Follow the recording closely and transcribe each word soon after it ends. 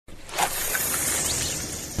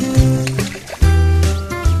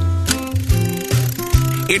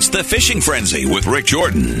It's the Fishing Frenzy with Rick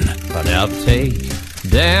Jordan. But I'll take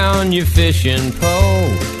down your fishing pole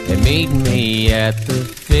and meet me at the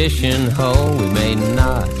fishing hole. We may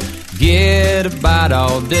not get a bite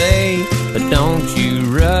all day, but don't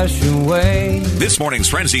you rush away. This morning's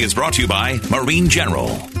Frenzy is brought to you by Marine General,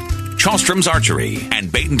 Chalstrom's Archery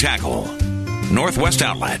and Bait and Tackle, Northwest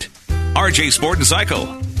Outlet, RJ Sport and Cycle,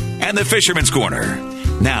 and the Fisherman's Corner.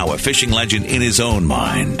 Now a fishing legend in his own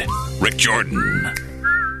mind, Rick Jordan.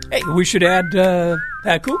 Hey, we should add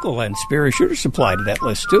Pat Kukul and Spear Shooter Supply to that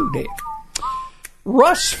list too, Dave.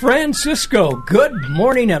 Russ Francisco, good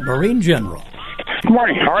morning at Marine General. Good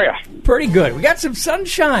morning. How are you? Pretty good. We got some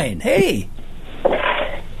sunshine. Hey.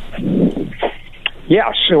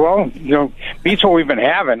 Yes. Well, beats what we've been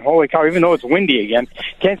having. Holy cow! Even though it's windy again,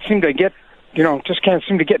 can't seem to get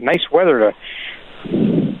nice weather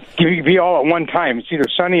to be all at one time. It's either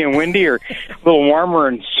sunny and windy or a little warmer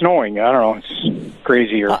and snowing. I don't know. It's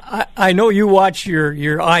crazy here. I know you watch your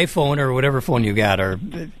iPhone or whatever phone you got or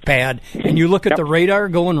pad, and you look at the radar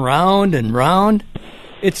going round and round.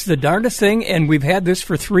 It's the darndest thing, and we've had this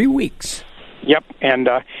for 3 weeks. Yep, and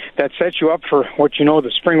that sets you up for what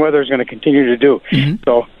the spring weather is going to continue to do. Mm-hmm.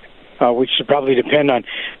 So we should probably depend on,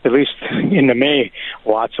 at least into May,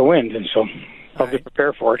 lots of wind, and so probably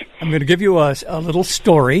prepare for it. I'm going to give you a little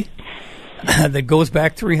story that goes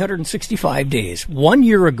back 365 days. 1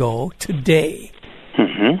 year ago today,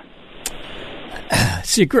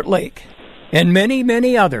 Secret Lake and many,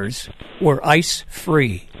 many others were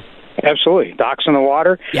ice-free. Absolutely. Docks in the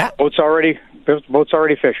water. Yeah. Boats already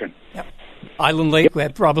fishing. Yep. Island Lake, we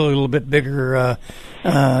had probably a little bit bigger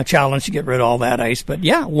challenge to get rid of all that ice. But,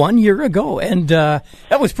 1 year ago. And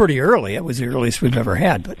that was pretty early. It was the earliest we've ever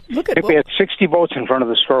had. But look at we had 60 boats in front of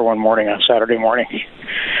the store one morning on Saturday morning.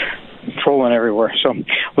 Trolling everywhere. So,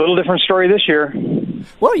 a little different story this year.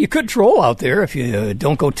 Well, you could troll out there if you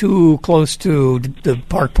don't go too close to the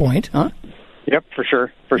park point, huh? Yep, for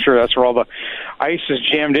sure. That's where all the ice is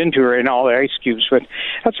jammed into right now, all the ice cubes. But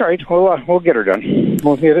that's all right. We'll get her done.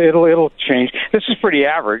 It'll change. This is pretty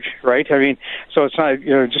average, right? I mean, so it's not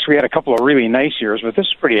just we had a couple of really nice years, but this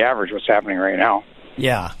is pretty average. What's happening right now?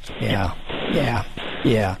 Yeah.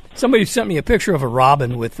 Somebody sent me a picture of a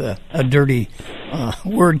robin with a dirty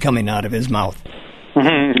word coming out of his mouth.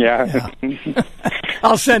 Yeah.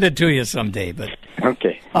 I'll send it to you someday. But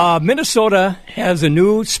okay. Minnesota has a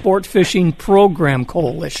new sport fishing program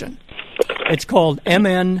coalition. It's called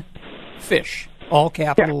MN Fish, all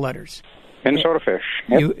capital letters. Minnesota Fish.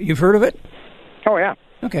 Yep. You've heard of it? Oh, yeah.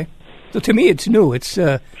 Okay. So to me, it's new. It's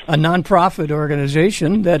a nonprofit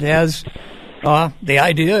organization that has the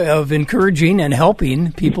idea of encouraging and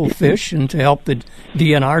helping people fish and to help the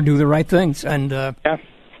DNR do the right things. And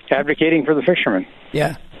advocating for the fishermen.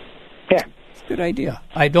 Yeah. It's a good idea.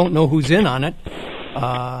 I don't know who's in on it.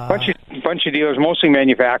 Bunch of dealers, mostly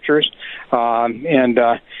manufacturers, and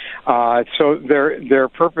so their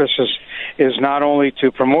purpose is not only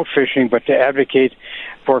to promote fishing, but to advocate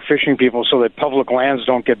for fishing people so that public lands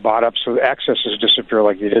don't get bought up, so accesses disappear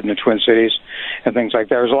like they did in the Twin Cities and things like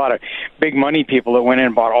that. There's a lot of big money people that went in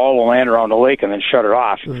and bought all the land around the lake and then shut it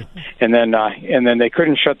off, and then they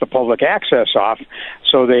couldn't shut the public access off,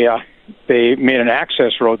 so they made an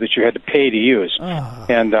access road that you had to pay to use,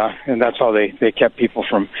 and that's how they kept people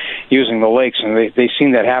from using the lakes. And they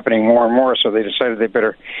seen that happening more and more, so they decided they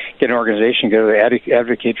better get an organization together to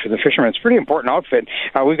advocate for the fishermen. It's a pretty important outfit.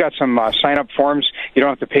 We've got some sign-up forms. You don't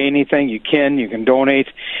have to pay anything. You can donate.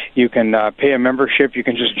 You can pay a membership. You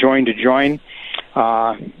can just join to join.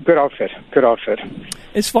 Good outfit.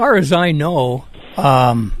 As far as I know,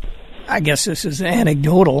 I guess this is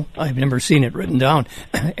anecdotal. I've never seen it written down.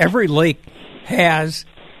 Every lake has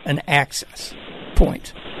an access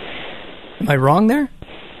point. Am I wrong there?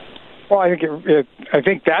 Well, I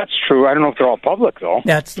think that's true. I don't know if they're all public, though.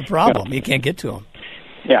 That's the problem. Yeah. You can't get to them.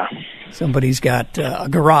 Yeah. Somebody's got a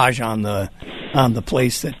garage on the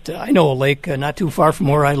place that I know a lake not too far from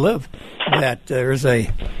where I live. That there's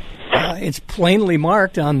it's plainly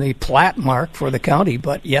marked on the plat mark for the county,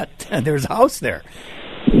 but yet there's a house there.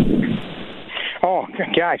 Oh,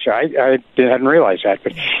 gosh, I hadn't realized that.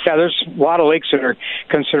 But, there's a lot of lakes that are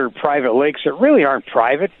considered private lakes that really aren't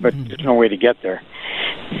private, but there's no way to get there.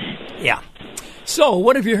 Yeah. So,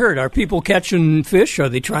 what have you heard? Are people catching fish? Are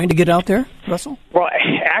they trying to get out there, Russell? Well,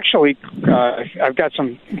 actually, I've got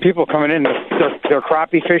some people coming in. They're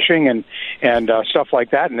crappie fishing and stuff like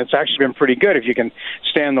that, and it's actually been pretty good if you can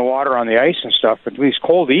stay in the water on the ice and stuff. But these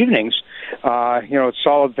cold evenings, it's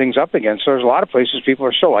solid things up again. So there's a lot of places people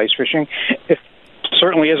are still ice fishing. It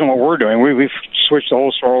certainly isn't what we're doing. We've switched the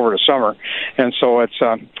whole store over to summer, and so it's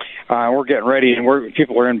we're getting ready, and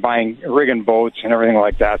people are in buying rigging boats and everything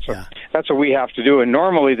like that. So that's what we have to do. And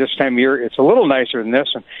normally this time of year, it's a little nicer than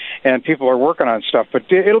this, and people are working on stuff.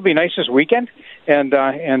 But it'll be nice this weekend,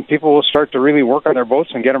 and people will start to really work on their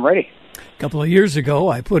boats and get them ready. A couple of years ago,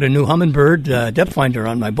 I put a new Humminbird depth finder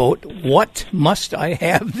on my boat. What must I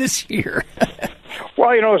have this year? Well,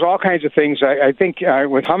 there's all kinds of things. I think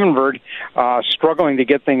with Humminbird struggling to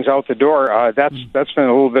get things out the door, that's been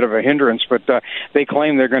a little bit of a hindrance. But they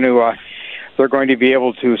claim they're going to be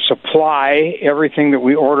able to supply everything that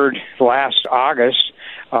we ordered last August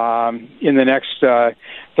in the next 30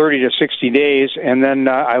 to 60 days. And then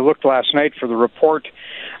I looked last night for the report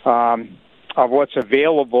of what's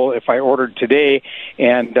available if I ordered today,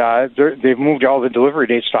 and they've moved all the delivery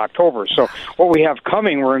dates to October. So what we have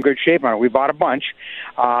coming, we're in good shape on it. We bought a bunch,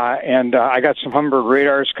 and I got some Humminbird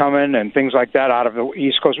radars coming and things like that out of the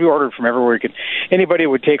East Coast. We ordered from everywhere we could. Anybody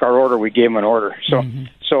would take our order, we gave them an order. So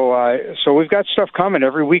so we've got stuff coming.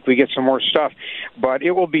 Every week we get some more stuff, but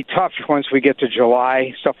it will be tough once we get to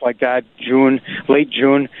July, stuff like that, June, late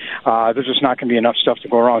June. There's just not going to be enough stuff to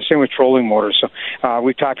go around. Same with trolling motors. So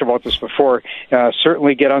we've talked about this before.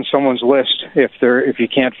 Certainly get on someone's list if you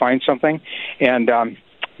can't find something, and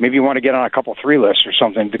maybe you want to get on a couple 3 lists or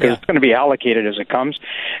something, because it's going to be allocated as it comes,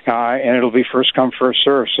 and it'll be first come, first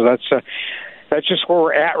serve. So that's just where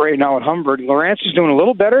we're at right now at Humminbird. Lowrance is doing a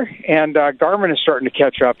little better, and Garmin is starting to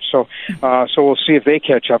catch up. So we'll see if they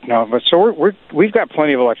catch up now. But so we've got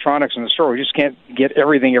plenty of electronics in the store. We just can't get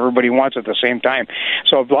everything everybody wants at the same time.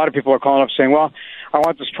 So a lot of people are calling up saying, "Well, I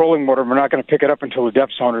want this trolling motor. We're not going to pick it up until the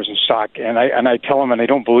depth sounder's in stock." And I tell them, and they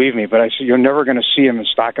don't believe me, but I say, you're never going to see them in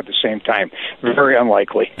stock at the same time. Very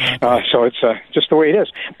unlikely. So it's just the way it is.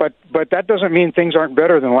 But that doesn't mean things aren't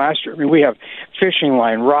better than last year. I mean, we have fishing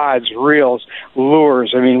line, rods, reels,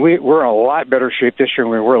 lures. I mean, we're in a lot better shape this year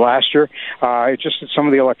than we were last year. It's just that some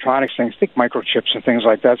of the electronics things, think microchips and things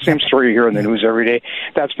like that. Same story you hear in the news every day.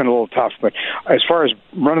 That's been a little tough. But as far as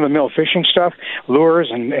run-of-the-mill fishing stuff, lures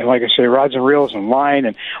and like I say, rods and reels and line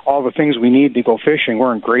and all the things we need to go fishing,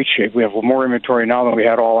 we're in great shape. We have more inventory now than we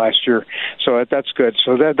had all last year. So that's good.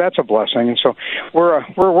 So that's a blessing. And so we're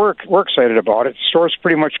excited about it. The store's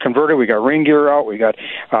pretty much converted. We got rain gear out. We got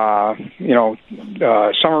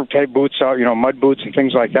summer type boots out. Mud boots and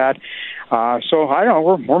things like that. So I don't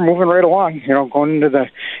know, we're moving right along, going into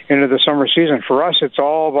the summer season. For us, it's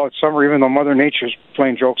all about summer, even though Mother Nature's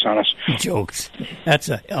playing jokes on us. Jokes. That's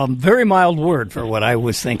a very mild word for what I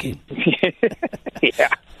was thinking. Yeah.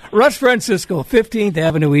 Russ Francisco, 15th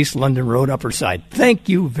Avenue East, London Road, Upper Side. Thank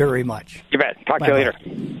you very much. You bet. Talk to you later.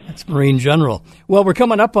 That's Marine General. Well, we're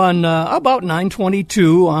coming up on about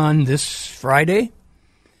 9:22 on this Friday.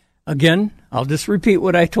 Again, I'll just repeat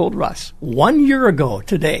what I told Russ. 1 year ago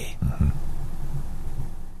today,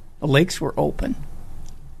 the lakes were open.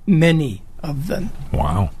 Many of them.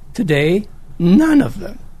 Wow. Today, none of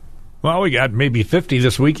them. Well, we got maybe 50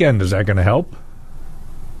 this weekend. Is that going to help?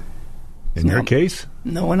 In your case?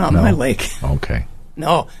 No, not my lake. Okay.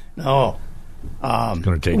 No. It's going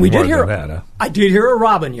to take more than that, huh? I did hear a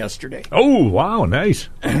robin yesterday. Oh, wow, nice.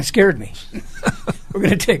 It scared me. We're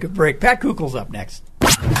going to take a break. Pat Kuckel's up next.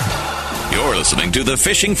 You're listening to The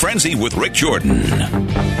Fishing Frenzy with Rick Jordan.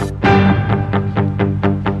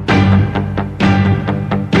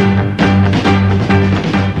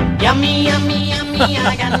 Yummy, yummy, yummy,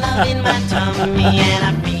 I got love in my tummy, and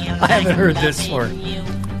I feel like I haven't heard this for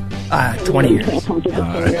 20 years.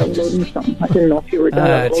 I didn't know if you were done.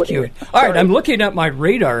 That's cute. All right, I'm looking at my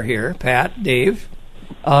radar here, Pat, Dave.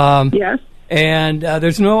 Yes. And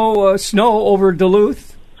there's no snow over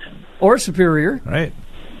Duluth or Superior. Right.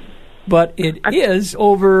 But it is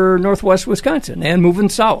over northwest Wisconsin and moving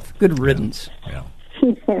south. Good riddance. Yeah.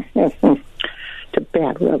 To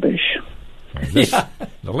bad rubbish. The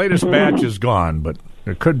latest batch is gone, but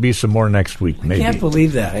there could be some more next week, maybe. I can't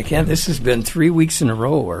believe that. I can't. This has been 3 weeks in a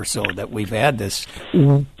row or so that we've had this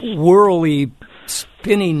whirly,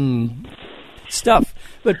 spinning stuff.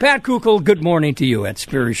 But Pat Kuckel, good morning to you at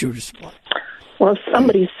Superior Shooter Supply. Well,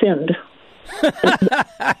 somebody sinned.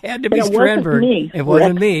 I had to be Strandberg. It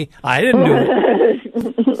wasn't me. I didn't do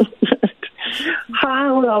it.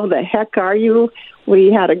 How the heck are you?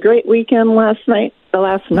 We had a great weekend last night. We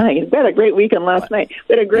had a great weekend last night.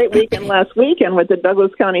 We had a great weekend last weekend with the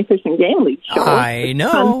Douglas County Fish and Game League show. I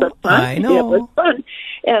know. It was fun.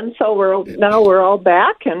 And so we're all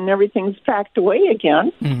back, and everything's packed away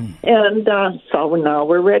again. And so now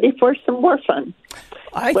we're ready for some more fun.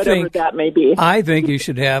 Whatever that may be. I think you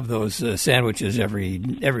should have those sandwiches every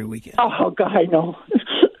weekend. Oh, God, I know.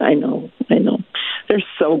 I know. They're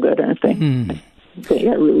so good, aren't they? They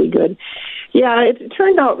are really good. Yeah, it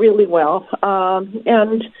turned out really well.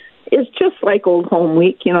 And, it's just like Old Home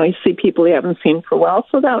Week. You know, you see people you haven't seen for a while,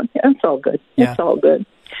 so that's all good. Yeah. It's all good.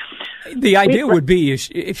 The idea would be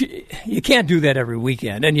if you can't do that every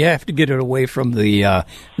weekend, and you have to get it away from the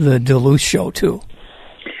Duluth show too.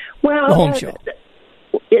 Well, the home show.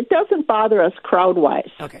 It doesn't bother us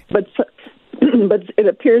crowd-wise. Okay. But it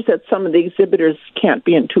appears that some of the exhibitors can't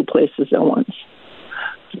be in two places at once.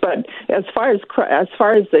 But as far as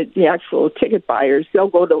the actual ticket buyers, they'll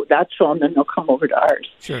go to that show and then they'll come over to ours.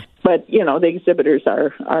 Sure. But the exhibitors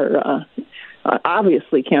are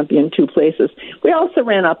obviously can't be in two places. We also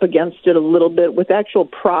ran up against it a little bit with actual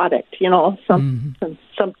product. Some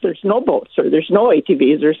there's no boats or there's no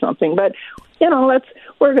ATVs or something. But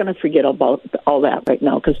we're going to forget about all that right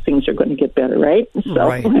now because things are going to get better, right? So,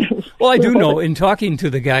 right. Well, I do know in talking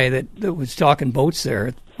to the guy that was talking boats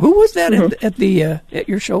there. Who was that at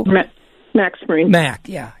your show? Max Marine. Mac,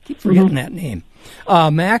 yeah, I keep forgetting that name.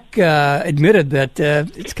 Mac admitted that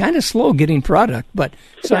it's kind of slow getting product, but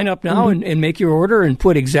sign up now and make your order and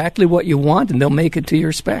put exactly what you want, and they'll make it to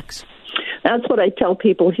your specs. That's what I tell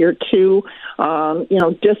people here, too.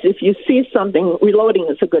 Just if you see something, reloading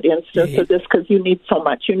is a good instance of this because you need so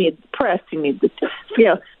much. You need the press, you need the...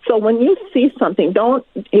 So when you see something, don't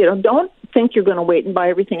think you're going to wait and buy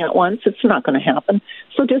everything at once. It's not going to happen.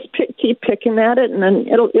 So just keep picking at it, and then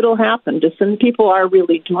it'll happen. And people are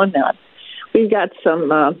really doing that. We've got some...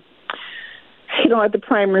 the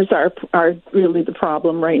primers are really the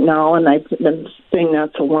problem right now, and I've been saying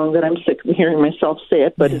that so long that I'm sick of hearing myself say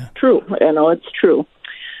it, but It's true. I know it's true.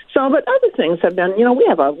 So, but other things have been, we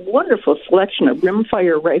have a wonderful selection of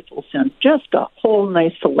rimfire rifles and just a whole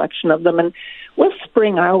nice selection of them. And with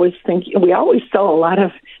spring, I always think we always sell a lot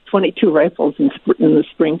of 22 rifles in the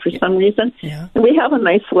spring for some reason. Yeah. And we have a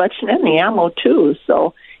nice selection and the ammo too.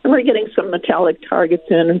 So, and we're getting some metallic targets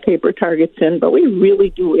in and paper targets in, but we really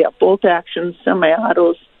do. We have bolt actions,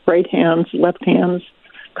 semi-autos, right hands, left hands,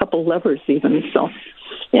 a couple levers even. So,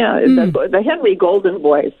 the Henry Golden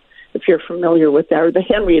Boys, if you're familiar with that, or the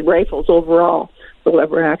Henry rifles overall, the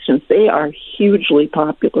lever actions, they are hugely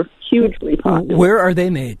popular. Where are they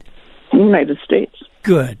made? United States.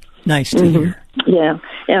 Good. Nice to hear. Yeah.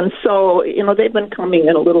 And so, they've been coming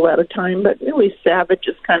in a little at a time, but really Savage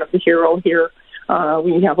is kind of the hero here.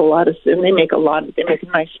 We have a lot of, and they make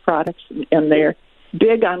nice products, and they're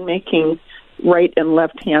big on making right and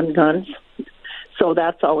left hand guns. So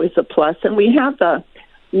that's always a plus. And we have the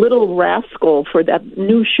Little Rascal for that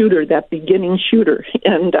new shooter, that beginning shooter,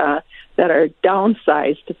 and that are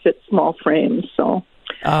downsized to fit small frames. So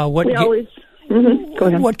go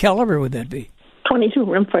ahead. What caliber would that be? 22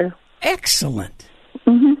 rimfire. Excellent.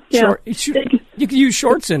 Mm-hmm. Yeah. You can use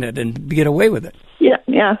shorts in it and get away with it.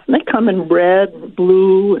 Yeah. They come in red,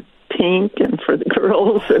 blue, pink, and for the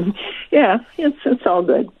girls, and it's all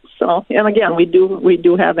good. So, and again, we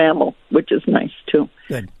do have ammo, which is nice too.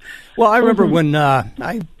 Good. Well, I remember when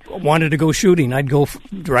I wanted to go shooting, I'd go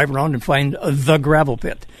drive around and find the gravel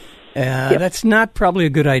pit. That's not probably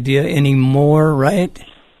a good idea anymore, right?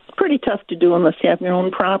 Pretty tough to do unless you have your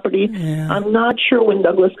own property. Yeah. I'm not sure when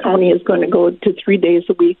Douglas County is going to go to 3 days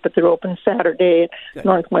a week, but they're open Saturday at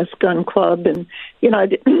Northwest Gun Club, and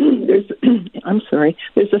there's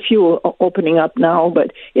a few opening up now,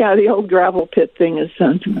 but the old gravel pit thing is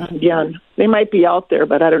again. They might be out there,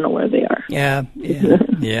 but I don't know where they are. Yeah.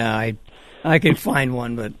 I could find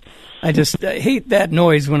one, but I just hate that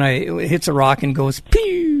noise when it hits a rock and goes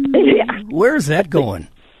pew. Yeah. Where's that going?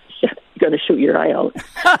 Going to shoot your eye out.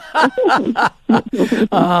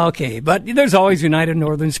 Okay, but there's always United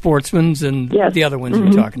Northern Sportsmen and the other ones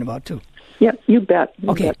we're talking about too. Yeah, you bet.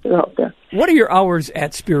 Okay. They're out there. What are your hours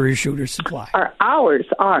at Superior Shooter Supply? Our hours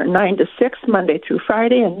are 9 to 6 Monday through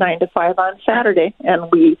Friday and 9 to 5 on Saturday.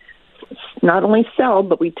 And we not only sell,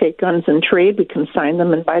 but we take guns and trade. We consign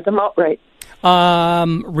them and buy them outright.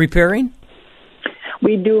 Repairing?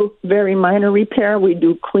 We do very minor repair. We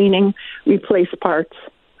do cleaning, replace parts,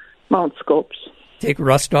 mount scopes. Take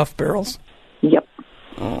rust off barrels? Yep.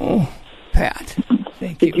 Oh, Pat.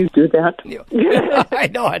 Thank you. Did you do that? I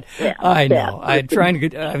know it. Yeah, I know. I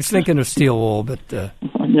was thinking of steel wool, but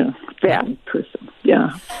bad person.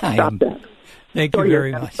 Yeah. Stop that. Thank you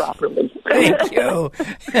very much. Properly. Thank you.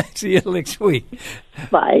 See you next week.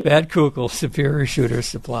 Bye. Pat Kukl, Superior Shooter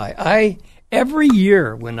Supply. Every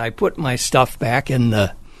year when I put my stuff back in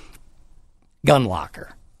the gun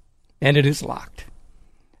locker, and it is locked,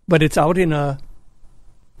 but it's out in the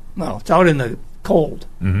cold.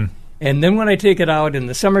 Mm-hmm. And then when I take it out in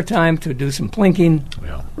the summertime to do some plinking,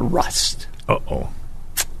 rust. Uh-oh.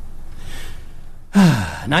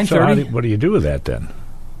 9:30. So what do you do with that then?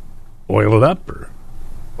 Oil it up? Or?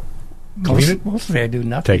 clean it, Mostly I do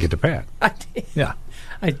nothing. take it to Pat. Yeah.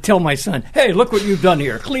 I tell my son, hey, look what you've done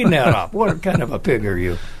here. Clean that up. What kind of a pig are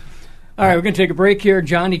you? All right, we're going to take a break here.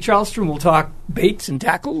 Johnny Charlstrom will talk baits and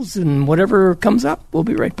tackles and whatever comes up. We'll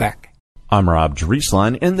be right back. I'm Rob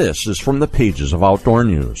Drieslein, and this is From the Pages of Outdoor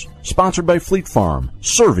News, sponsored by Fleet Farm,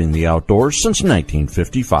 serving the outdoors since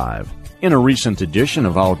 1955. In a recent edition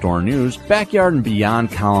of Outdoor News, Backyard and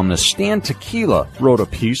Beyond columnist Stan Tequila wrote a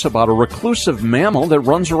piece about a reclusive mammal that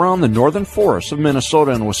runs around the northern forests of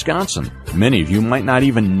Minnesota and Wisconsin. Many of you might not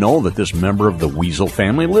even know that this member of the weasel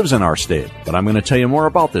family lives in our state, but I'm going to tell you more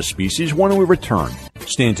about this species when we return.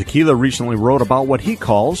 Stan Tequila recently wrote about what he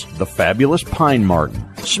calls the fabulous pine marten.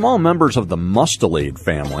 Small members of the mustelid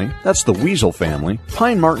family, that's the weasel family,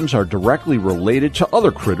 pine martens are directly related to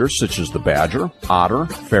other critters such as the badger, otter,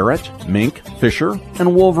 ferret, mink, fisher,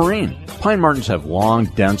 and wolverine. Pine martens have long,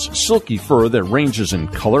 dense, silky fur that ranges in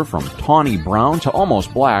color from tawny brown to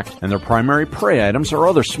almost black, and their primary prey items are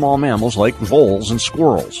other small mammals like voles and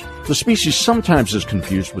squirrels. The species sometimes is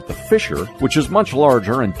confused with the fisher, which is much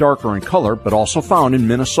larger and darker in color, but also found in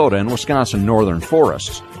Minnesota and Wisconsin northern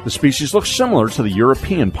forests. The species looks similar to the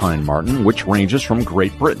European pine marten, which ranges from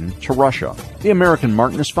Great Britain to Russia. The American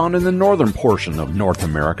marten is found in the northern portion of North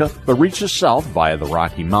America, but reaches south via the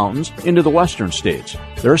Rocky Mountains into the western states.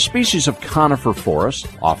 They're a species of conifer forest,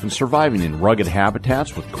 often surviving in rugged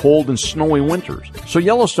habitats with cold and snowy winters. So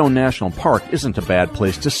Yellowstone National Park isn't a bad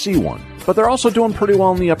place to see one. But they're also doing pretty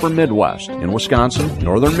well in the upper Midwest, in Wisconsin,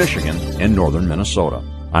 northern Michigan, and northern Minnesota.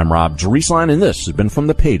 I'm Rob Drieslein, and this has been From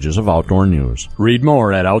the Pages of Outdoor News. Read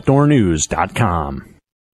more at OutdoorNews.com.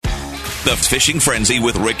 The Fishing Frenzy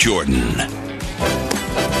with Rick Jordan.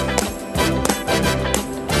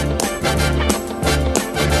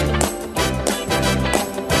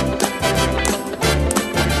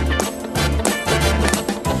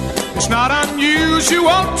 It's not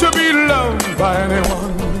unusual to be loved by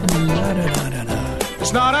anyone.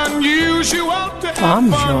 It's not unusual to Tom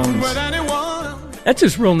have fun Jones. with anyone. That's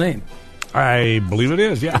his real name. I believe it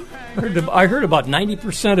is, yeah. I heard about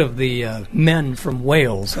 90% of the men from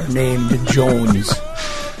Wales are named Jones.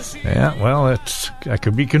 Yeah, well, that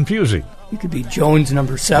could be confusing. You could be Jones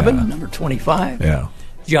number 7, number 25. Yeah.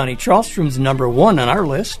 Johnny Charlstrom's number 1 on our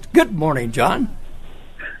list. Good morning, John.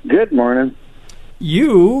 Good morning.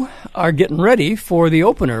 You are getting ready for the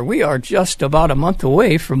opener. We are just about a month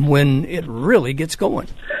away from when it really gets going.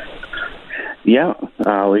 Yeah,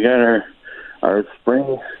 we got our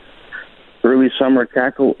spring, early summer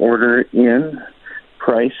tackle order in,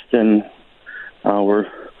 priced, and we're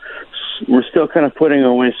still kind of putting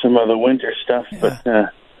away some of the winter stuff, but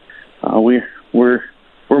we're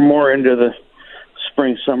more into the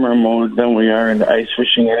spring summer mode than we are into ice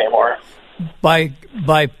fishing anymore. By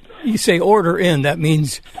you say order in, that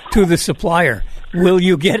means to the supplier. Will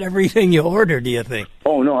you get everything you order, do you think?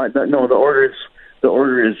 Oh no, no. The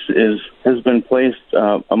order has been placed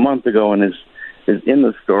a month ago and is in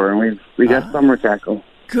the store, and we got summer tackle.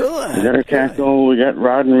 Good. We got our tackle. We got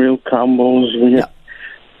rod and reel combos. We got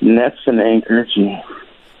nets and anchors. And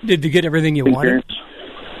did you get everything you wanted?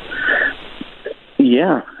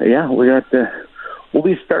 Yeah. We got we'll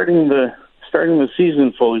be starting the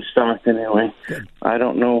season fully stocked anyway. Good. I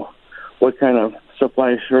don't know what kind of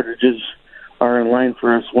supply shortages are in line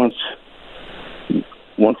for us once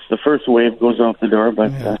the first wave goes out the door,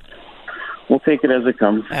 but we'll take it as it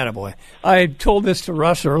comes. Attaboy. I told this to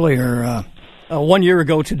Russ earlier. 1 year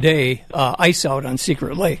ago today, ice out on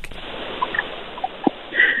Secret Lake.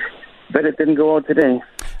 Bet it didn't go out today.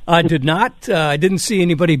 I did not. I didn't see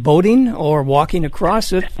anybody boating or walking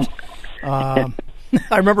across it. I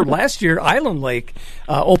remember last year, Island Lake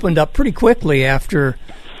opened up pretty quickly after,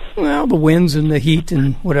 the winds and the heat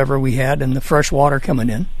and whatever we had and the fresh water coming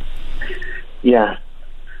in. Yeah.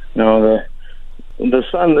 No, the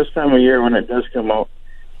sun this time of year when it does come out,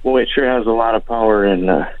 boy, it sure has a lot of power. And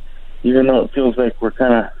even though it feels like we're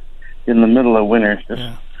kind of in the middle of winter,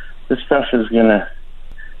 this stuff is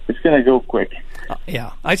it's gonna go quick.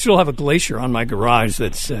 I still have a glacier on my garage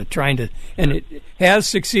that's trying to, and it has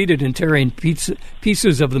succeeded in tearing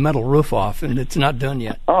pieces of the metal roof off, and it's not done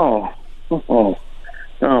yet. Oh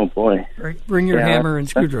boy! Bring your hammer and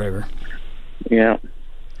screwdriver. Yeah.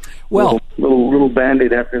 Well, little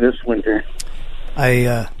Band-Aid after this winter.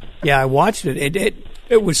 I watched it.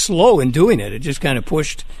 It was slow in doing it. It just kind of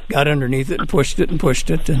got underneath it and pushed it.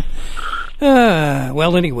 And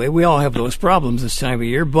anyway, we all have those problems this time of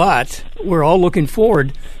year, but we're all looking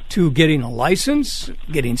forward to getting a license,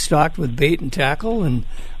 getting stocked with bait and tackle and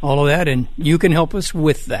all of that, and you can help us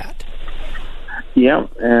with that. Yeah,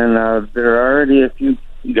 and there are already a few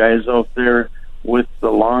guys out there with the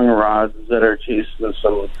long rods that are chasing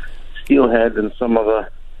some steelhead in some of the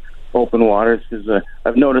open waters, because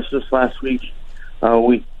I've noticed this last week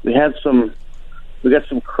we got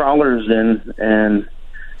some crawlers in, and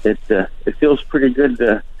it feels pretty good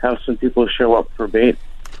to have some people show up for bait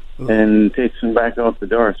and take some back out the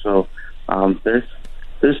door. So there's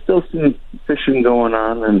still some fishing going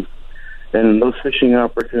on, and those fishing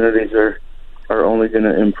opportunities are only going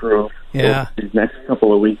to improve over these next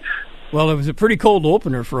couple of weeks. Well, it was a pretty cold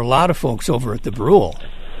opener for a lot of folks over at the Brule.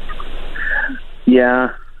 Yeah.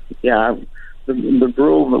 The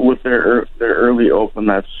Brule with their early open,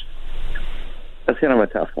 that's kind of a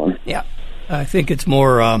tough one. Yeah, I think it's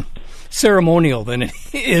more ceremonial than it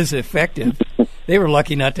is effective. They were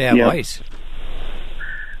lucky not to have ice.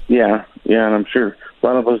 Yeah, and I'm sure a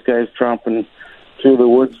lot of those guys tromping through the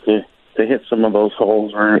woods to hit some of those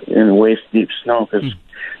holes are in waist-deep snow, because,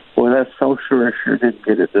 boy, that South Shore sure did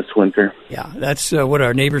get it this winter. Yeah, that's what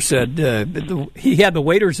our neighbor said. He had the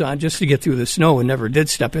waders on just to get through the snow and never did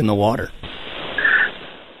step in the water.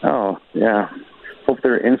 Oh, yeah. Hope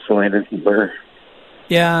they're insulated.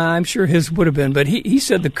 Yeah, I'm sure his would have been, but he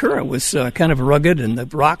said the current was kind of rugged and the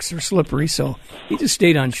rocks are slippery, so he just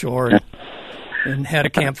stayed on shore and had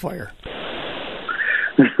a campfire.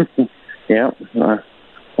 Yeah.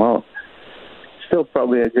 Well, still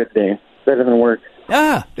probably a good day. Better than work.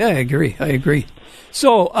 Yeah, I agree.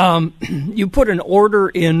 So you put an order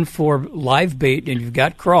in for live bait, and you've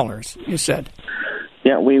got crawlers, you said.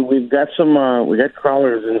 Yeah, we've got some. We got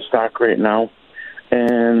crawlers in stock right now,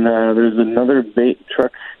 and there's another bait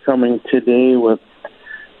truck coming today with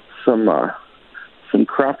some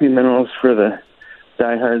crappie minnows for the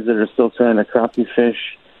diehards that are still trying to crappie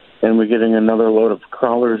fish, and we're getting another load of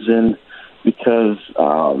crawlers in because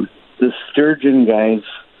the sturgeon guys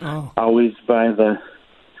always by the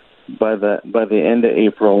end of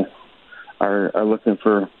April are looking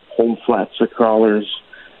for whole flats of crawlers,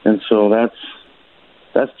 and so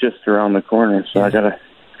that's just around the corner. So I gotta,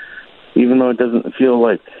 even though it doesn't feel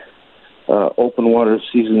like open water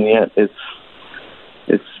season yet, it's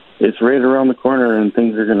right around the corner, and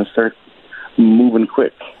things are going to start moving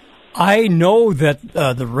quick. I know that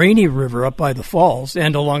the Rainy River up by the falls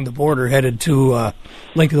and along the border headed to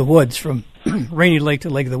Lake of the Woods, from Rainy Lake to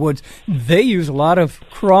Lake of the Woods, they use a lot of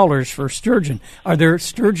crawlers for sturgeon. Are there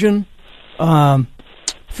sturgeon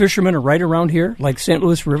fishermen right around here, like St.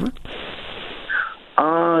 Louis River?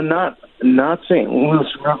 Not St. Louis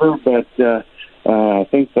River, but I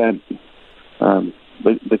think that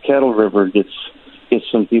the Kettle River gets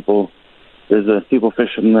some people. There's people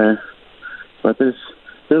fishing there, but there's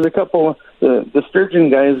a couple. The sturgeon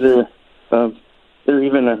guys are they're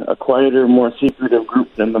even a quieter, more secretive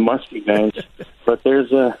group than the musky guys. But they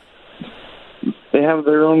have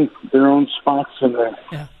their own spots in their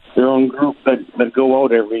own group that go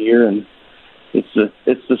out every year, and it's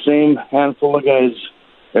the same handful of guys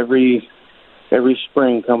every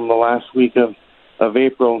spring. Come the last week of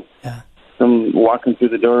April, come walking through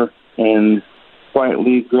the door and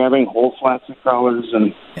quietly grabbing whole flats of crawlers,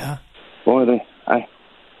 and boy, I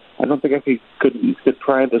don't think I could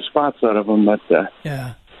pry the spots out of them, but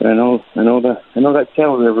I know that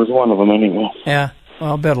Kettle River is one of them anyway. Yeah,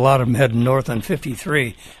 well, I'll bet a lot of them heading north on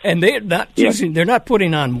 53, and they're not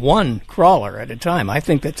putting on one crawler at a time. I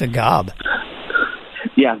think that's a gob.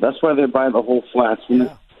 Yeah, that's why they buy the whole flats.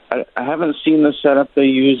 Yeah. I haven't seen the setup they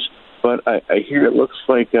use, but I hear it looks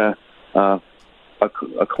like a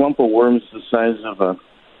clump of worms the size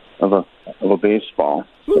of a baseball.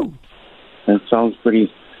 Ooh. It sounds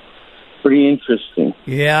pretty interesting.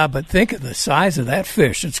 Yeah, but think of the size of that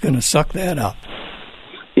fish. It's going to suck that up.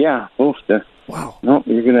 Yeah. Wow. No,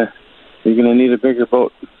 you're gonna need a bigger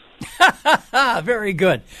boat. Very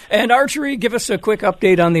good. And archery, give us a quick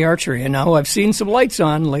update on the archery. And now I've seen some lights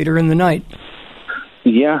on later in the night.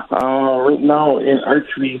 Yeah. Right now in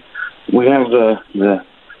archery, we have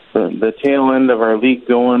the tail end of our league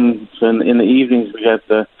going. So in the evenings, we got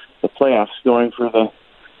the playoffs going for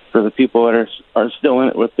the people that are still in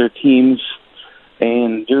it with their teams,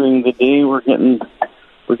 and during the day we're getting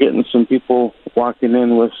some people walking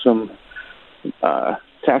in with some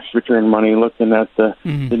tax return money, looking at the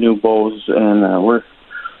new bows, and we're,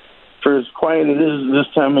 for as quiet as it is this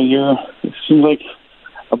time of year, it seems like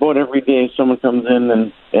about every day someone comes in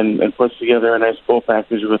and puts together a nice bow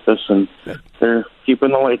package with us, and they're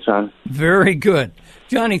keeping the lights on. Very good.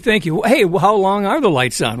 Johnny, thank you. Hey, how long are the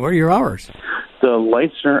lights on? What are your hours? The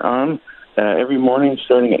lights are on every morning,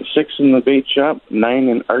 starting at 6 in the bait shop, 9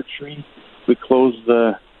 in archery. We close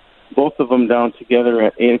both of them down together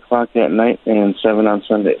at 8 o'clock at night and 7 on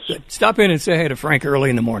Sundays. Good. Stop in and say hey to Frank early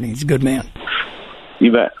in the morning. He's a good man.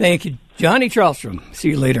 You bet. Thank you. Johnny Charlstrom. See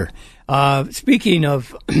you later. Speaking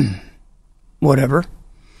of whatever.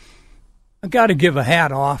 I got to give a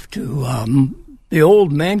hat off to the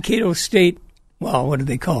old Mankato State. Well, what are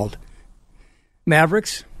they called?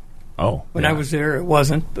 Mavericks. Oh, when I was there, it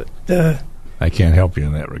wasn't, but I can't help you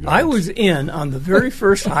in that regard. I was in on the very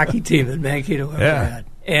first hockey team that Mankato ever had,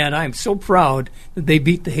 and I'm so proud that they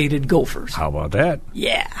beat the hated Gophers. How about that?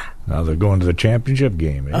 Yeah. Now they're going to the championship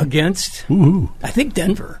game against, I think,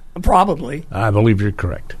 Denver. Probably. I believe you're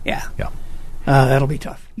correct. Yeah. Yeah. That'll be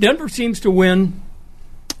tough. Denver seems to win.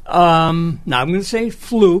 Now I'm going to say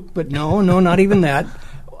fluke, but no, not even that.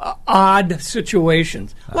 Odd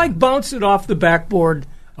situations, like bounce it off the backboard,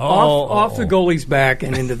 off the goalie's back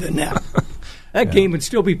and into the net. That game would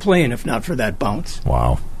still be playing if not for that bounce.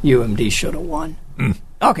 Wow. UMD should have won.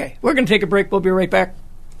 Okay, we're going to take a break. We'll be right back.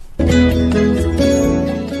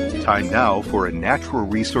 Time now for a Natural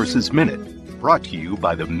Resources Minute, brought to you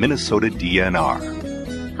by the Minnesota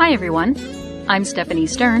DNR. Hi, everyone. I'm Stephanie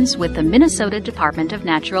Stearns with the Minnesota Department of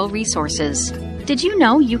Natural Resources. Did you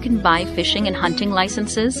know you can buy fishing and hunting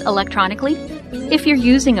licenses electronically? If you're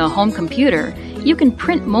using a home computer, you can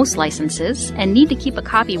print most licenses and need to keep a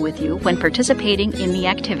copy with you when participating in the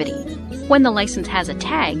activity. When the license has a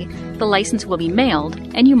tag, the license will be mailed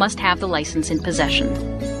and you must have the license in possession.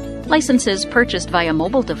 Licenses purchased via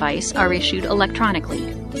mobile device are issued electronically,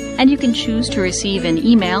 and you can choose to receive an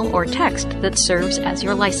email or text that serves as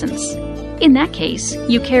your license. In that case,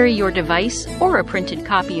 you carry your device or a printed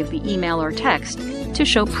copy of the email or text to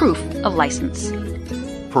show proof of license.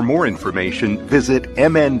 For more information, visit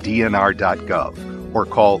mndnr.gov or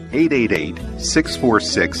call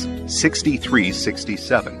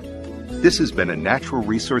 888-646-6367. This has been a Natural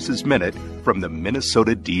Resources Minute from the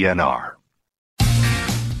Minnesota DNR.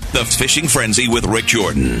 The Fishing Frenzy with Rick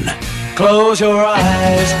Jordan. Close your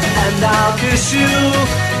eyes and I'll kiss you.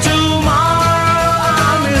 Tomorrow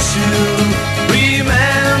I'll miss you.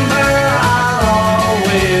 Remember, I'll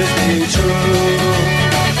always be true.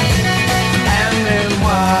 And then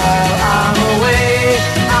while I'm away,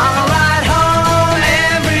 I'll ride home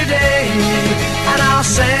every day, and I'll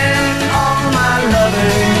send all my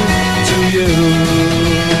loving to you.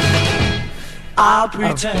 I'll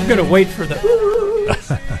pretend. I'm going to wait for the...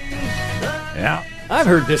 Yeah. I've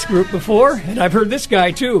heard this group before, and I've heard this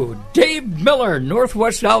guy, too. Dave Miller,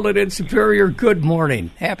 Northwest Outlet in Superior. Good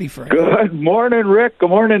morning. Happy Friday. Good morning, Rick. Good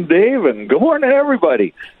morning, Dave. And good morning,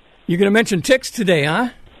 everybody. You're going to mention ticks today,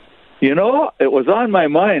 huh? You know, it was on my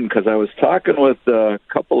mind because I was talking with a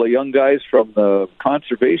couple of young guys from the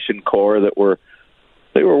Conservation Corps that were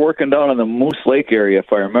working down in the Moose Lake area,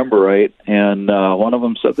 if I remember right, and one of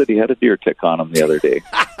them said that he had a deer tick on him the other day.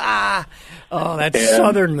 Oh, that's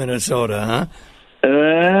southern Minnesota, huh?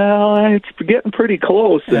 Well, it's getting pretty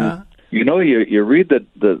close, and you know, you read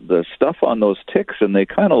the stuff on those ticks, and they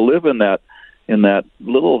kind of live in that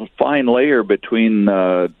little fine layer between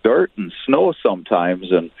dirt and snow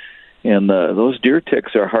sometimes, and those deer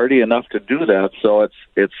ticks are hardy enough to do that. So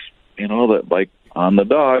it's you know, that like on the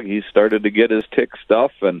dog, he started to get his tick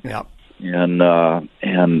stuff, and it's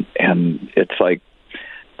like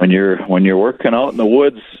when you're working out in the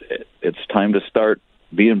woods, it's time to start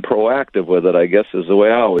being proactive with it, I guess, is the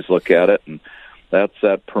way I always look at it. And that's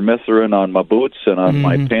that permethrin on my boots and on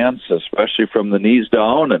my pants, especially from the knees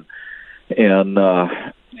down. And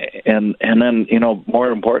then, you know,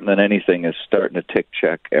 more important than anything is starting to tick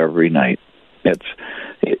check every night. It's,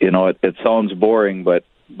 you know, it sounds boring, but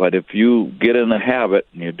if you get in the habit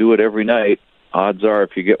and you do it every night, odds are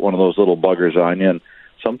if you get one of those little buggers on you, and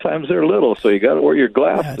sometimes they're little, so you got to wear your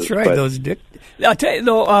glasses. That's right. I'll tell you,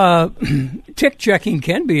 though, tick checking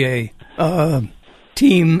can be a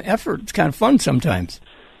team effort. It's kind of fun sometimes.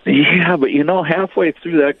 Yeah, but you know, halfway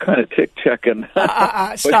through that kind of tick checking,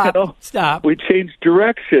 stop. We changed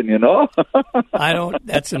direction. You know,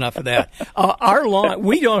 That's enough of that. Our lawn,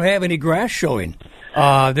 we don't have any grass showing.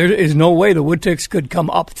 There is no way the wood ticks could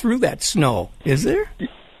come up through that snow. Is there?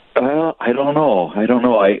 I don't know.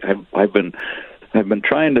 I've been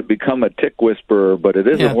trying to become a tick whisperer, but it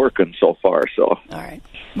isn't working so far. So, all right.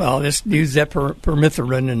 Well, just use that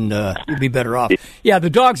permethrin, and you'll be better off. Yeah, the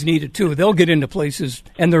dogs need it too. They'll get into places,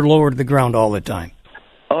 and they're lower to the ground all the time.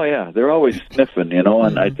 Oh yeah, they're always sniffing, you know,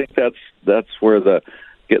 and I think that's where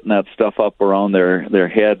getting that stuff up around their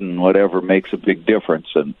head and whatever makes a big difference.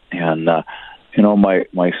 And you know,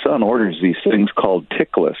 my son orders these things called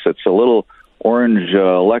Tickless. It's a little orange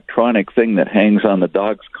electronic thing that hangs on the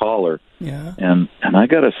dog's collar. Yeah. And I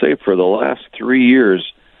got to say, for the last 3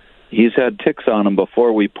 years, he's had ticks on him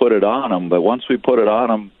before we put it on him. But once we put it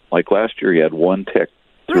on him, like last year, he had one tick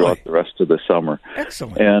throughout the rest of the summer.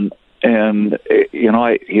 Excellent. And And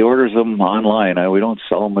he orders them online. We don't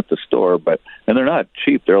sell them at the store, and they're not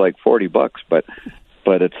cheap. They're like $40, but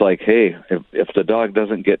it's like, hey, if the dog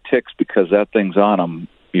doesn't get ticks because that thing's on him,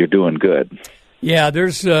 you're doing good. Yeah,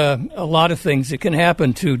 there's a lot of things that can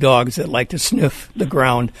happen to dogs that like to sniff the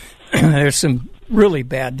ground. There's some really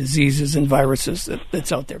bad diseases and viruses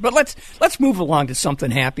that's out there. But let's move along to something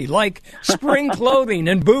happy, like spring clothing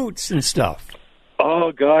and boots and stuff.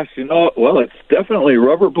 Oh, gosh, well, it's definitely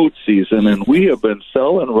rubber boot season, and we have been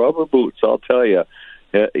selling rubber boots, I'll tell you.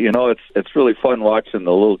 It's really fun watching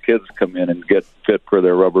the little kids come in and get fit for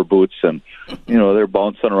their rubber boots, and, they're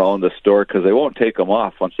bouncing around the store because they won't take them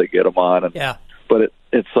off once they get them on. And, yeah. But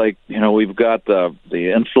it's like, we've got the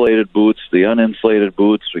insulated boots, the uninsulated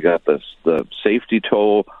boots, we got the safety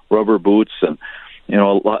toe rubber boots, and,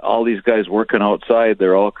 all these guys working outside,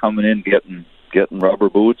 they're all coming in getting rubber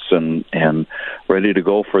boots and ready to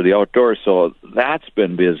go for the outdoors. So that's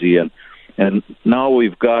been busy, and now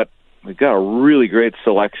we've got a really great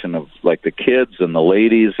selection of like the kids and the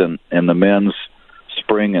ladies and the men's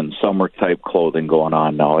spring and summer type clothing going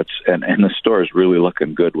on now. And the store is really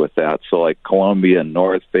looking good with that. So like Columbia and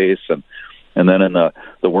North Face, and then in the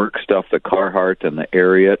work stuff, the Carhartt and the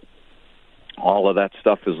Ariat, all of that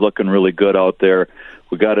stuff is looking really good out there.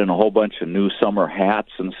 We got in a whole bunch of new summer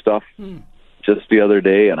hats and stuff just the other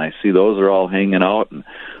day, and I see those are all hanging out, and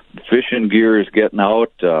fishing gear is getting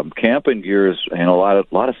out, camping gear is, a lot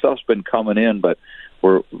of stuff's been coming in, but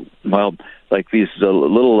like these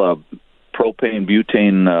little propane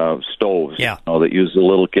butane stoves, that use the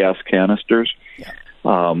little gas canisters.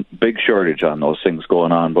 Yeah. Big shortage on those things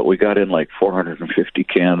going on, but we got in like 450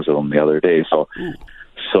 cans of them the other day, so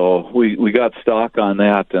we got stock on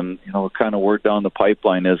that, and kind of word down the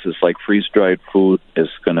pipeline is like freeze-dried food is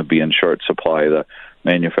going to be in short supply. The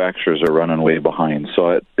manufacturers are running way behind,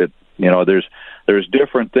 so there's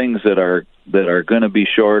different things that are going to be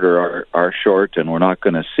short or are short, and we're not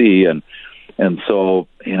going to see, and so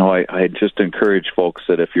I just encourage folks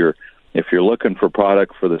that if you're looking for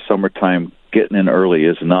product for the summertime, getting in early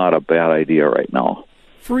is not a bad idea right now.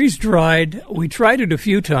 Freeze-dried, we tried it a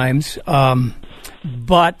few times.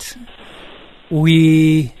 But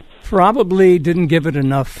we probably didn't give it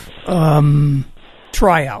enough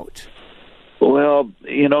tryout. Well,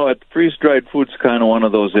 freeze-dried food's kind of one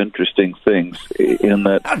of those interesting things in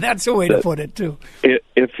that. That's a way to put it too.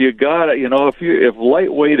 If you got it, if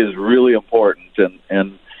lightweight is really important,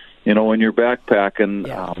 and when you're backpacking,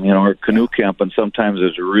 or canoe camping, sometimes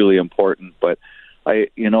is really important. But I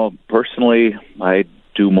personally, I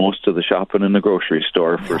do most of the shopping in the grocery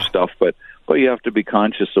store for stuff, but you have to be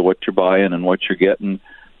conscious of what you're buying and what you're getting,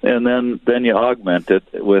 and then you augment it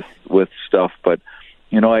with stuff. But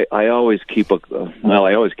I always keep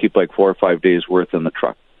like 4 or 5 days worth in the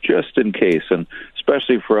truck just in case, and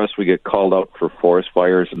especially for us, we get called out for forest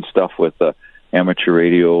fires and stuff with the amateur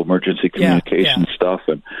radio emergency communication stuff,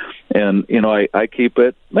 and I keep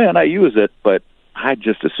it. Man, I use it, but I'd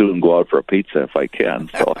just as soon go out for a pizza if I can.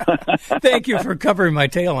 So. Thank you for covering my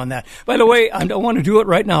tail on that. By the way, I don't want to do it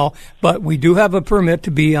right now, but we do have a permit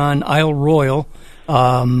to be on Isle Royal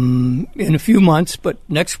in a few months. But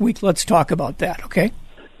next week, let's talk about that, okay?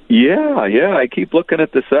 Yeah. I keep looking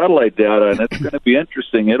at the satellite data, and it's going to be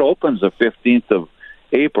interesting. It opens the 15th of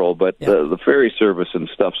April, but the ferry service and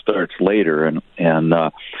stuff starts later,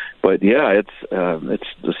 but it's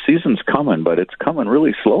the season's coming, but it's coming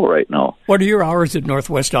really slow right now. What are your hours at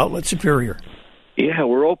Northwest Outlet Superior? Yeah,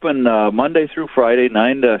 we're open Monday through Friday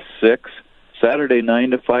 9 to 6, Saturday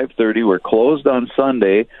 9 to 5:30. We're closed on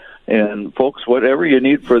Sunday, and folks, whatever you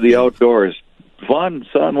need for the outdoors, fun,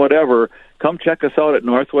 sun, whatever, come check us out at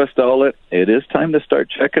Northwest Outlet. It is time to start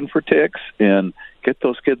checking for ticks and get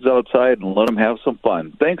those kids outside and let them have some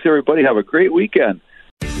fun. Thanks, everybody. Have a great weekend.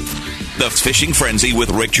 The Fishing Frenzy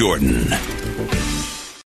with Rick Jordan.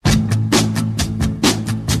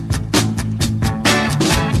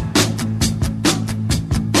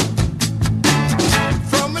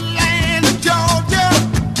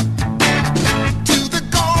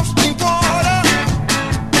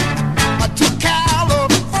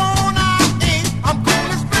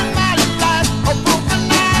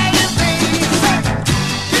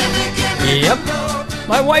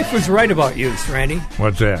 My wife was right about you, Randy.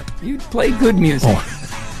 What's that? You play good music.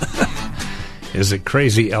 Oh. Is it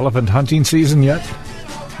crazy elephant hunting season yet?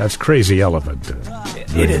 That's Crazy Elephant.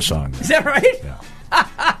 It is. Song. Is that right? Yeah.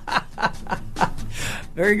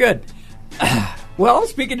 Very good. Well,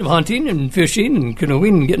 speaking of hunting and fishing and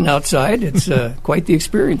canoeing and getting outside, it's quite the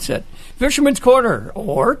experience at Fisherman's Corner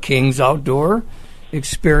or King's Outdoor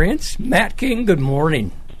Experience. Matt King, good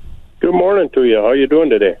morning. Good morning to you. How you doing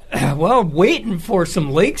today? Well, waiting for some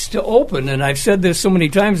lakes to open, and I've said this so many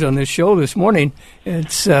times on this show this morning.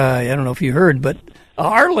 It's I don't know if you heard, but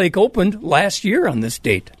our lake opened last year on this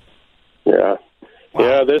date. Yeah. Wow.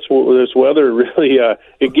 Yeah, this weather really,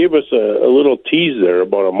 it gave us a little tease there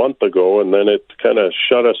about a month ago, and then it kind of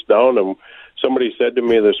shut us down. And somebody said to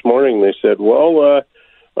me this morning, they said, well,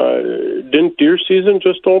 didn't deer season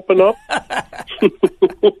just open up? And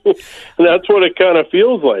that's what it kind of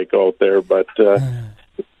feels like out there, but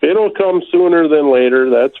it'll come sooner than later,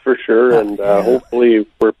 that's for sure, and hopefully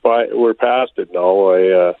we're past it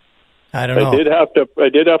now. I don't know. I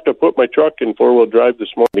did have to put my truck in four-wheel drive this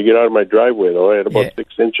morning to get out of my driveway, though. I had about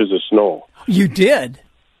 6 inches of snow. You did?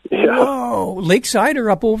 Yeah. Whoa. Lakeside or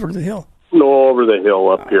up over the hill? No, over the hill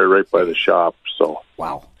up here, right by the shop. So.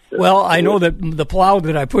 Wow. Well, I know that the plow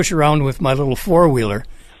that I push around with my little four-wheeler,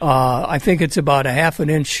 I think it's about a half an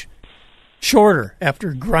inch shorter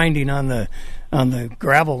after grinding on the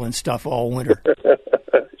gravel and stuff all winter.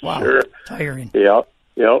 Wow. Sure. Tiring. Yep.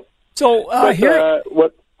 So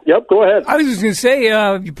Yep, go ahead. I was just going to say,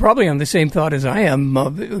 you're probably on the same thought as I am.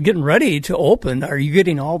 Getting ready to open. Are you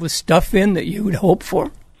getting all the stuff in that you would hope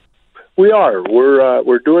for? We are.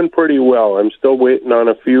 We're doing pretty well. I'm still waiting on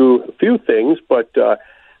a few things, but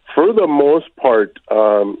for the most part,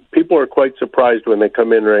 people are quite surprised when they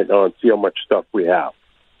come in right now and see how much stuff we have.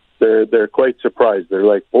 They're quite surprised. They're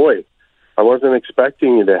like, "Boy, I wasn't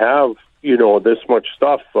expecting you to have this much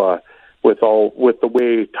stuff." With the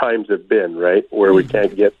way times have been, right, where we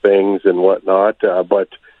can't get things and whatnot. But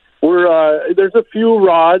there's a few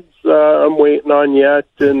rods I'm waiting on yet,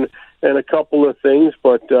 and a couple of things.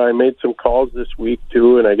 But I made some calls this week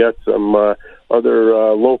too, and I got some other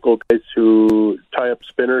local guys who tie up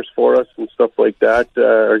spinners for us and stuff like that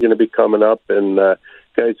are going to be coming up, and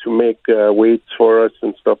guys who make weights for us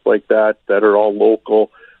and stuff like that are all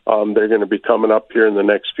local. They're going to be coming up here in the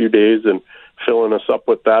next few days and filling us up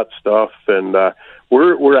with that stuff, and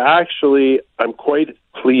we're actually, I'm quite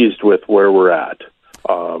pleased with where we're at.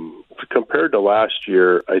 Compared to last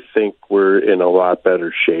year, I think we're in a lot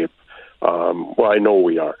better shape. Well, I know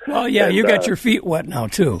we are. Well, yeah, and you got your feet wet now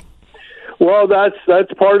too. Well,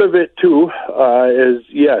 that's part of it too. Is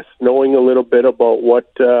yes, knowing a little bit about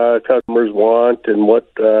what customers want and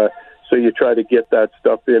what. So you try to get that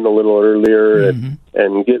stuff in a little earlier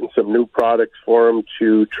and getting some new products for them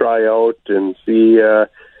to try out and see,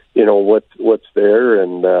 what's there.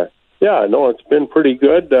 And, it's been pretty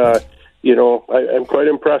good. I'm quite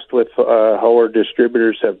impressed with how our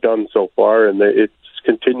distributors have done so far, and it's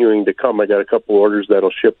continuing to come. I got a couple orders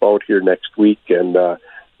that'll ship out here next week, and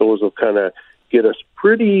those will kind of get us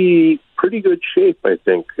pretty good shape, I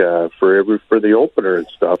think, for the opener and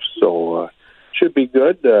stuff. So should be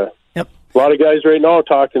good. A lot of guys right now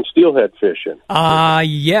talking steelhead fishing.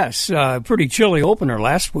 Yes. Pretty chilly opener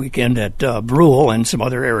last weekend at Brule and some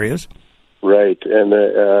other areas. Right, and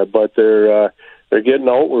but they're getting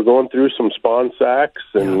out. We're going through some spawn sacks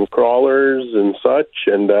and crawlers and such.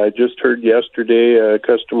 And I just heard yesterday a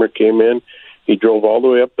customer came in. He drove all the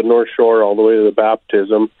way up the North Shore, all the way to the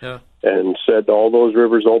baptism, and said all those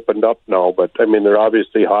rivers opened up now. But, I mean, they're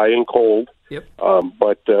obviously high and cold. Yep.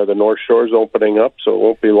 But the North Shore is opening up, so it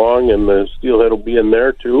won't be long, and the steelhead will be in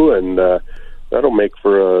there too, and that'll make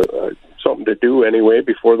for something to do anyway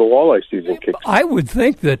before the walleye season kicks. I would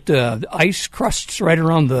think that ice crusts right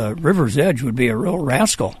around the river's edge would be a real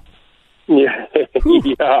rascal. Yeah,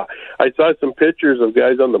 yeah. I saw some pictures of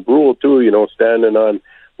guys on the Brule too, standing on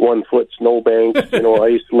 1 foot snowbanks,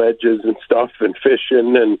 ice ledges and stuff, and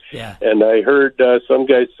fishing. And I heard some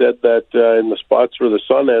guys said that in the spots where the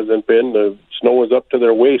sun hasn't been, the snow was up to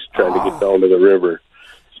their waist trying to get down to the river.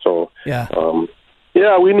 So,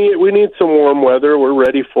 we need some warm weather. We're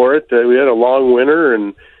ready for it. We had a long winter,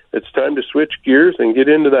 and it's time to switch gears and get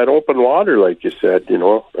into that open water, like you said.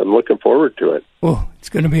 I'm looking forward to it. Oh, it's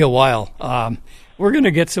going to be a while. We're going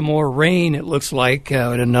to get some more rain, it looks like,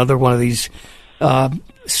 at another one of these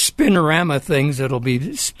spinorama things that'll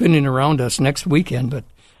be spinning around us next weekend. But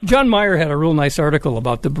John Meyer had a real nice article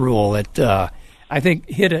about the Brule that I think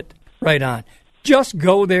hit it right on. Just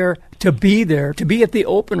go there, to be at the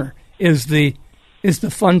opener is the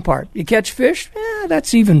fun part. You catch fish,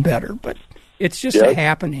 that's even better, but it's just a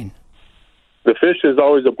happening. The fish is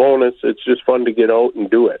always a bonus. It's just fun to get out and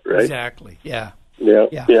do it, right? Exactly, yeah.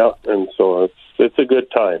 And so it's a good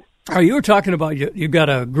time. Oh, you were talking about you got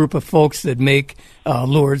a group of folks that make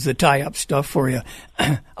lures that tie up stuff for you.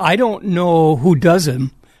 I don't know who does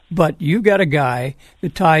them, but you got a guy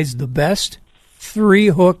that ties the best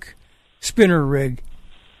 3-hook spinner rig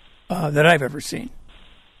that I've ever seen.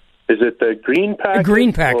 Is it the green package? The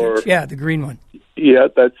green package, yeah, the green one. Yeah,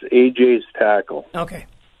 that's AJ's Tackle. Okay.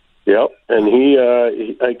 Yep, and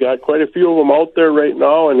I got quite a few of them out there right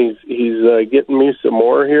now, and he's getting me some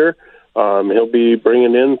more here. He'll be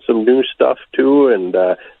bringing in some new stuff too, and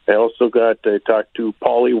I talked to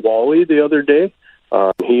Paulie Wally the other day.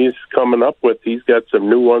 He's got some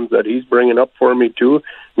new ones that he's bringing up for me too.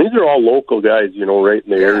 And these are all local guys, right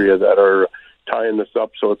in the area that are tying this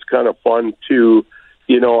up. So it's kind of fun to,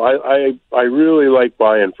 I really like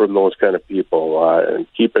buying from those kind of people and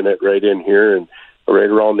keeping it right in here and right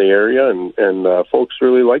around the area. And folks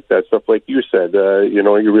really like that stuff. Like you said,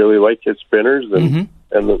 you really like his spinners and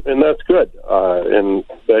that's good. And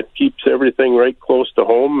that keeps everything right close to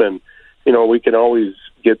home. And, we can always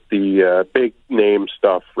get the big name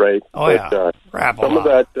stuff, right? Oh, yeah. Some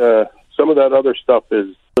of that other stuff is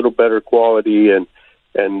a little better quality, and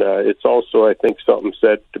it's also, I think, something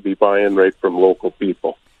said to be buying right from local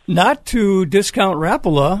people. Not to discount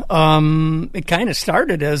Rapala, it kind of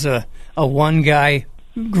started as a one-guy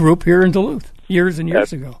group here in Duluth years and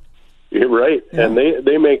years ago. You're right, yeah. And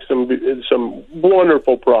they make some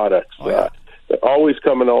wonderful products. Oh, yeah. They're always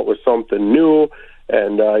coming out with something new,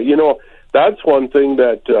 and that's one thing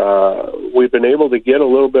that we've been able to get a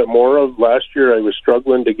little bit more of. Last year, I was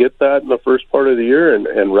struggling to get that in the first part of the year, and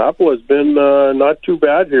Rapala has been not too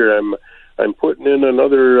bad here. I'm putting in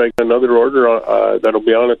another order that'll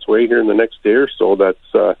be on its way here in the next day or so. That's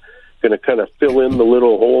going to kind of fill in the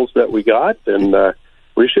little holes that we got, and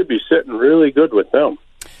we should be sitting really good with them.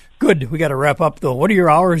 Good. We got to wrap up though. What are your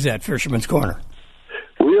hours at Fisherman's Corner?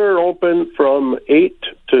 We are open from 8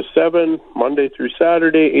 to 7 Monday through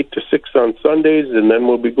Saturday, 8 to 6 on Sundays, and then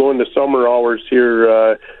we'll be going to summer hours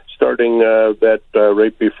here starting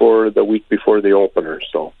right before the week before the opener.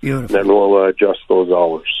 So beautiful. Then we'll adjust those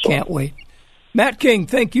hours. So. Can't wait. Matt King,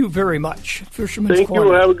 thank you very much. Fisherman's Thank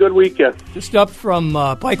Corner. you. Have a good weekend. Just up from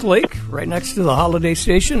Pike Lake, right next to the Holiday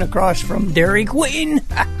Station, across from Dairy Queen.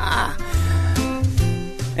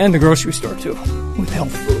 And the grocery store, too, with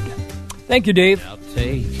health food. Thank you, Dave.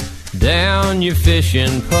 Take down your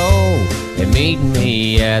fishing pole and meet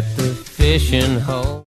me at the fishing hole.